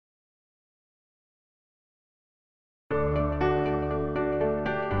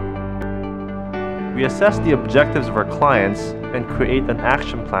We assess the objectives of our clients and create an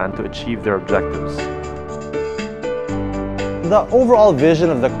action plan to achieve their objectives. The overall vision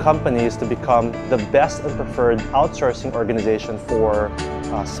of the company is to become the best and preferred outsourcing organization for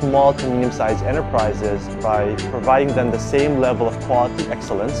small to medium-sized enterprises by providing them the same level of quality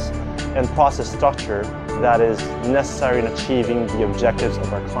excellence and process structure that is necessary in achieving the objectives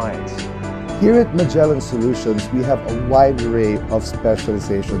of our clients. Here at Magelan Solutions, we have a wide array of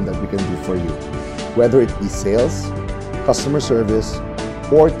specialization that we can do for you. Whether it be sales, customer service,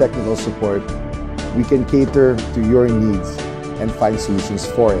 or technical support, we can cater to your needs and find solutions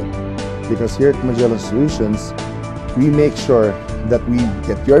for it. Because here at Magelan Solutions, we make sure that we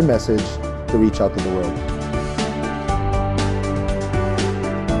get your message to reach out to the world.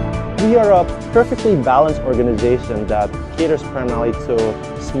 We are a perfectly balanced organization that caters primarily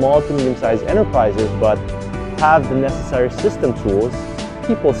to small to medium-sized enterprises, but have the necessary system tools,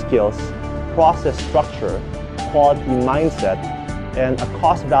 people skills, process structure, quality mindset, and a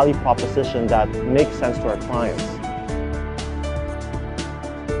cost-value proposition that makes sense to our clients.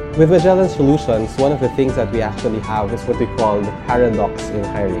 With Magelan Solutions, one of the things that we actually have is what we call the paradox in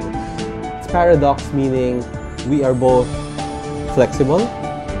hiring. It's paradox meaning we are both flexible,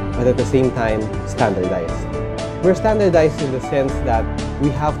 but at the same time standardized. We're standardized in the sense that we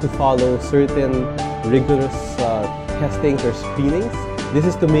have to follow certain rigorous testings or screenings. This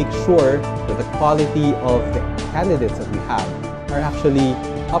is to make sure that the quality of the candidates that we have are actually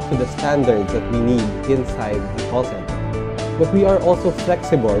up to the standards that we need inside the call center. But we are also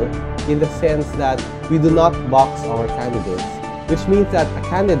flexible in the sense that we do not box our candidates, which means that a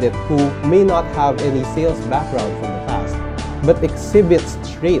candidate who may not have any sales background from the past, but exhibits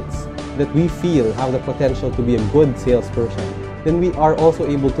traits that we feel have the potential to be a good salesperson, then we are also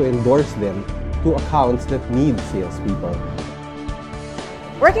able to endorse them to accounts that need salespeople.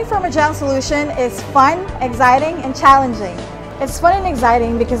 Working for Magelan Solution is fun, exciting, and challenging. It's fun and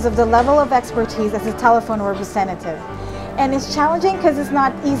exciting because of the level of expertise as a telephone representative. And it's challenging because it's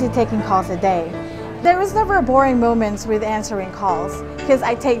not easy taking calls a day. There was never boring moments with answering calls because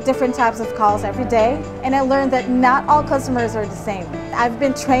I take different types of calls every day, and I learned that not all customers are the same. I've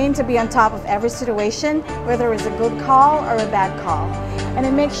been trained to be on top of every situation, whether it's a good call or a bad call. And I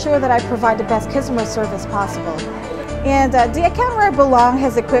make sure that I provide the best customer service possible. And the account where I belong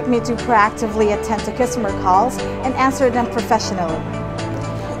has equipped me to proactively attend to customer calls and answer them professionally.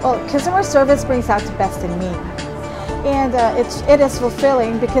 Well, customer service brings out the best in me. And it is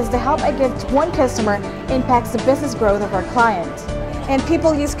fulfilling because the help I give to one customer impacts the business growth of our client. And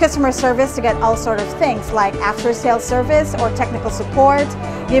people use customer service to get all sorts of things like after-sales service or technical support,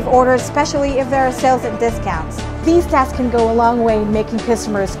 give orders, especially if there are sales and discounts. These tasks can go a long way in making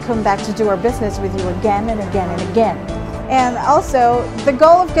customers come back to do our business with you again and again and again. And also, the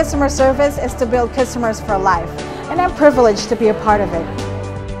goal of customer service is to build customers for life, and I'm privileged to be a part of it.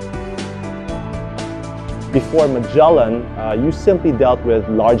 Before Magelan, you simply dealt with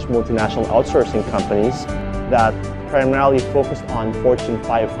large multinational outsourcing companies that primarily focused on Fortune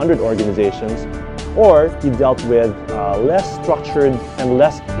 500 organizations, or you dealt with less structured and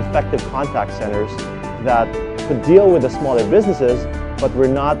less effective contact centers that could deal with the smaller businesses, but were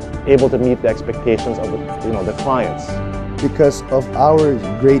not able to meet the expectations of the clients. Because of our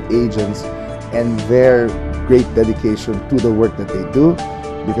great agents and their great dedication to the work that they do,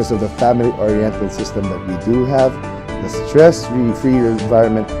 because of the family-oriented system that we do have, the stress-free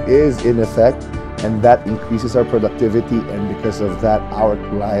environment is in effect, and that increases our productivity, and because of that, our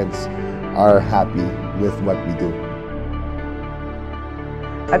clients are happy with what we do.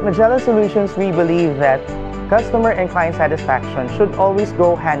 At Magelan Solutions, we believe that customer and client satisfaction should always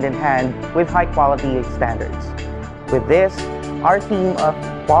go hand in hand with high-quality standards. With this, our team of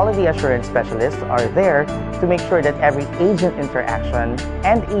quality assurance specialists are there to make sure that every agent interaction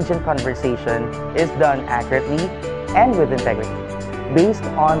and agent conversation is done accurately and with integrity, based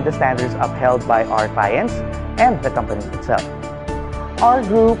on the standards upheld by our clients and the company itself. Our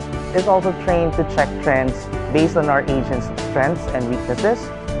group is also trained to check trends based on our agents' strengths and weaknesses,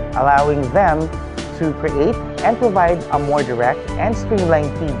 allowing them to create and provide a more direct and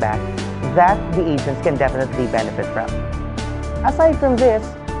streamlined feedback that the agents can definitely benefit from. Aside from this,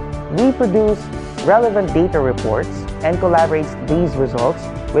 we produce relevant data reports and collaborate these results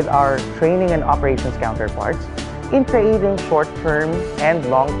with our training and operations counterparts in creating short-term and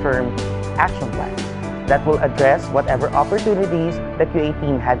long-term action plans that will address whatever opportunities the QA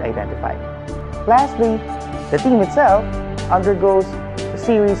team had identified. Lastly, the team itself undergoes a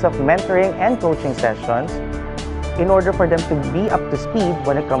series of mentoring and coaching sessions in order for them to be up to speed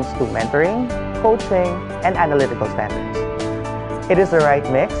when it comes to mentoring, coaching, and analytical standards. It is the right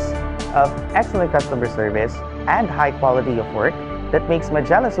mix of excellent customer service and high quality of work that makes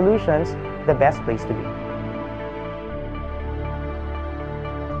Magelan Solutions the best place to be.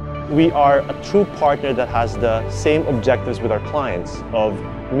 We are a true partner that has the same objectives with our clients of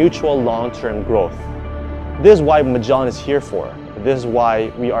mutual long-term growth. This is why Magelan is here for. This is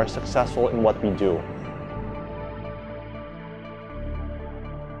why we are successful in what we do.